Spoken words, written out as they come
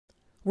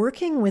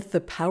Working with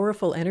the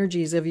powerful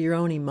energies of your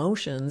own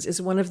emotions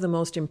is one of the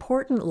most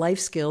important life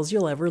skills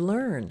you'll ever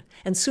learn.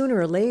 And sooner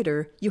or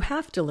later, you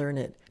have to learn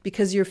it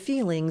because your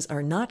feelings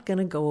are not going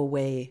to go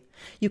away.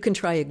 You can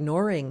try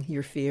ignoring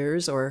your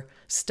fears or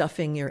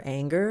stuffing your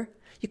anger.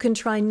 You can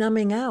try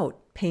numbing out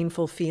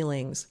painful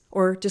feelings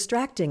or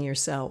distracting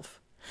yourself.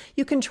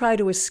 You can try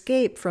to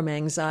escape from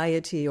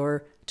anxiety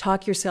or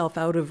talk yourself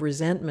out of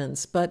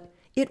resentments, but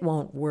it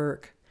won't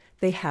work.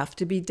 They have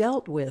to be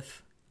dealt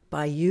with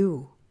by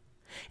you.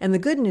 And the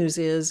good news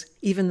is,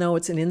 even though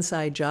it's an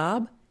inside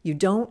job, you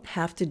don't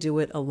have to do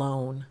it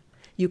alone.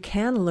 You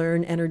can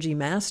learn energy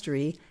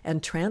mastery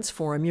and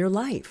transform your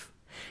life.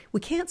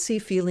 We can't see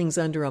feelings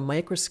under a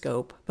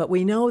microscope, but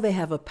we know they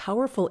have a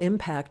powerful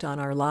impact on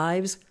our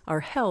lives,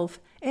 our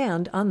health,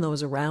 and on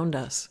those around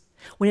us.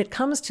 When it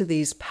comes to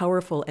these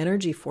powerful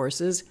energy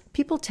forces,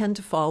 people tend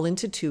to fall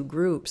into two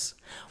groups.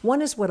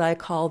 One is what I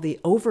call the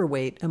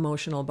overweight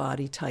emotional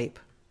body type.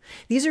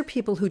 These are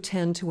people who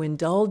tend to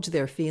indulge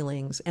their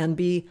feelings and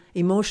be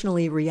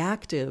emotionally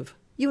reactive.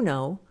 You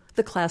know,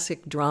 the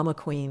classic drama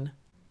queen.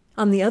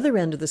 On the other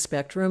end of the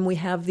spectrum, we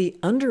have the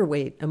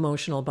underweight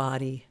emotional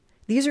body.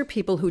 These are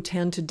people who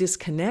tend to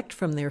disconnect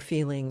from their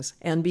feelings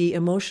and be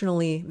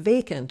emotionally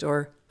vacant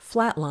or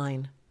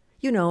flatline.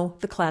 You know,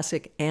 the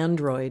classic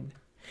android.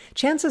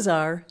 Chances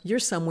are you're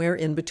somewhere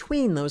in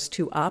between those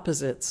two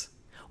opposites,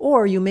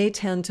 or you may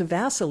tend to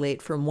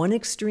vacillate from one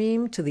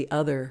extreme to the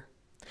other.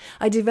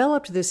 I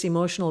developed this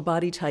emotional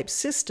body type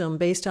system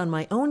based on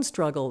my own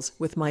struggles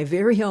with my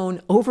very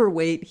own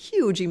overweight,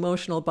 huge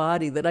emotional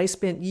body that I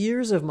spent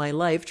years of my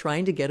life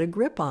trying to get a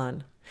grip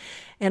on.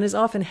 And as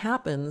often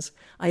happens,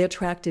 I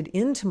attracted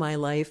into my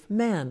life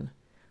men,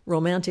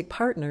 romantic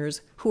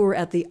partners who were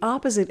at the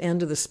opposite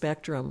end of the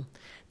spectrum,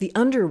 the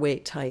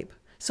underweight type,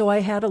 so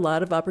I had a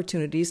lot of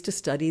opportunities to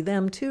study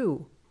them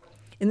too.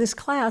 In this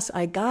class,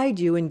 I guide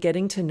you in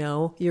getting to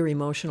know your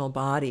emotional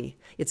body,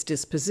 its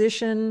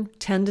disposition,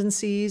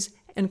 tendencies,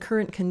 and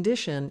current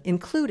condition,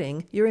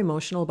 including your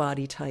emotional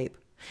body type.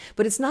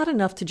 But it's not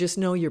enough to just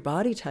know your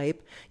body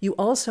type. You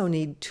also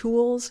need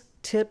tools,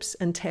 tips,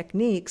 and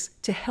techniques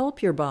to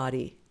help your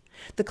body.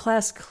 The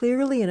class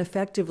clearly and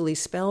effectively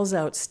spells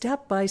out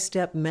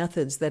step-by-step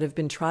methods that have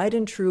been tried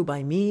and true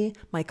by me,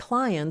 my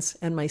clients,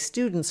 and my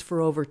students for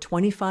over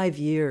 25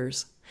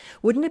 years.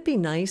 Wouldn't it be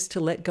nice to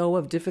let go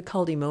of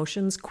difficult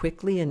emotions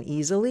quickly and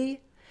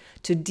easily?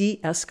 To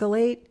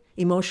de-escalate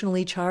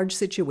emotionally charged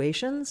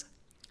situations?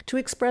 To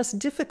express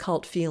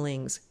difficult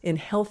feelings in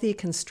healthy,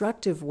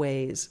 constructive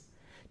ways?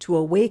 To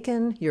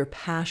awaken your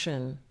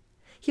passion?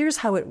 Here's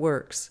how it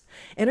works.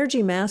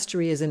 Energy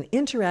Mastery is an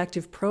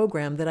interactive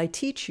program that I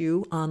teach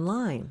you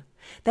online.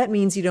 That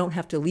means you don't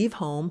have to leave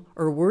home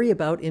or worry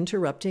about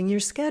interrupting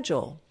your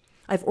schedule.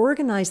 I've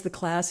organized the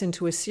class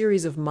into a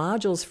series of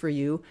modules for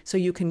you so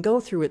you can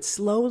go through it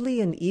slowly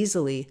and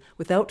easily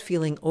without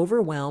feeling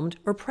overwhelmed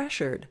or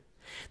pressured.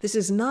 This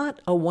is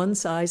not a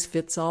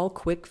one-size-fits-all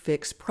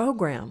quick-fix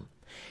program.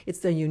 It's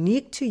the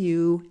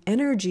unique-to-you,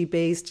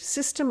 energy-based,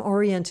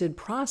 system-oriented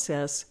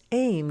process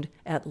aimed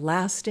at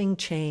lasting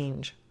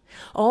change.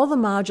 All the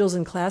modules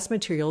and class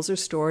materials are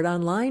stored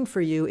online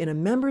for you in a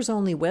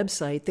members-only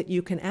website that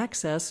you can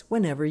access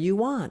whenever you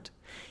want.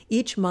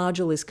 Each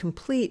module is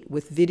complete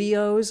with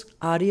videos,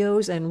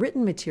 audios, and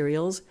written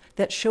materials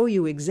that show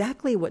you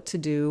exactly what to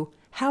do,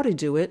 how to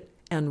do it,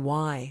 and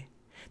why.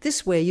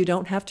 This way you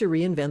don't have to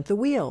reinvent the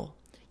wheel.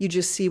 You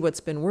just see what's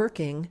been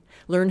working,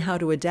 learn how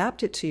to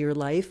adapt it to your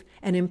life,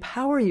 and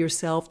empower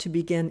yourself to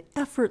begin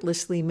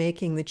effortlessly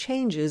making the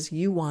changes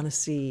you want to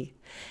see.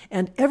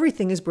 And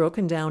everything is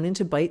broken down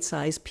into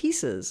bite-sized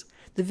pieces.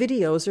 The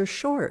videos are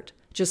short,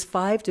 just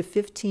 5 to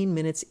 15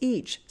 minutes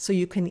each, so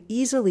you can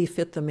easily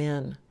fit them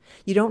in.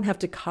 You don't have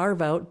to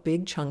carve out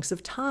big chunks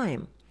of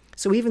time.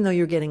 So even though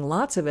you're getting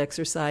lots of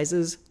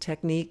exercises,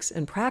 techniques,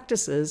 and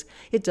practices,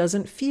 it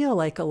doesn't feel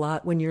like a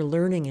lot when you're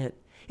learning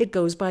it. It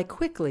goes by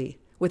quickly,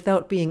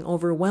 without being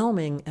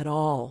overwhelming at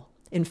all.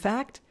 In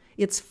fact,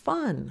 it's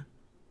fun.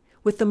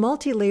 With the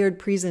multi-layered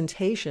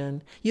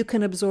presentation, you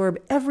can absorb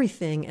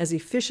everything as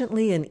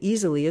efficiently and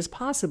easily as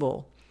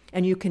possible,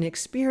 and you can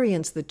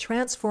experience the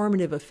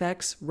transformative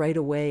effects right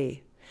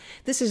away.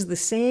 This is the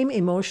same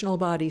emotional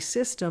body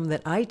system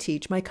that I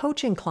teach my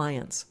coaching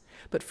clients,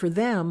 but for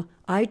them,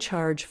 I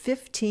charge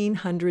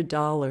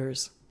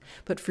 $1,500.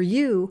 But for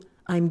you,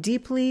 I'm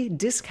deeply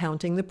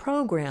discounting the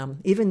program,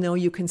 even though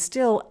you can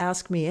still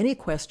ask me any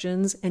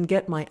questions and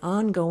get my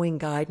ongoing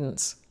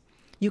guidance.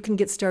 You can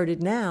get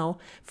started now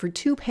for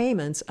 2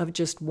 payments of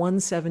just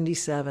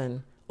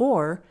 $177,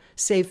 or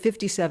save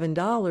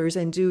 $57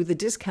 and do the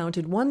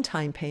discounted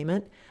one-time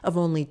payment of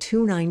only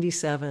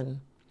 $297.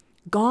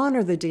 Gone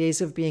are the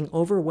days of being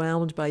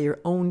overwhelmed by your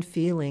own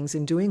feelings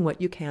and doing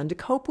what you can to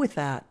cope with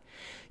that.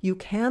 You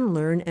can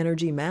learn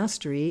energy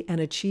mastery and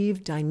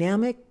achieve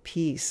dynamic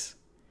peace.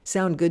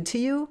 Sound good to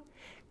you?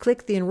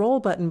 Click the Enroll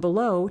button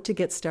below to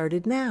get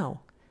started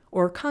now,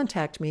 or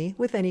contact me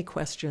with any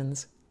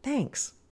questions. Thanks.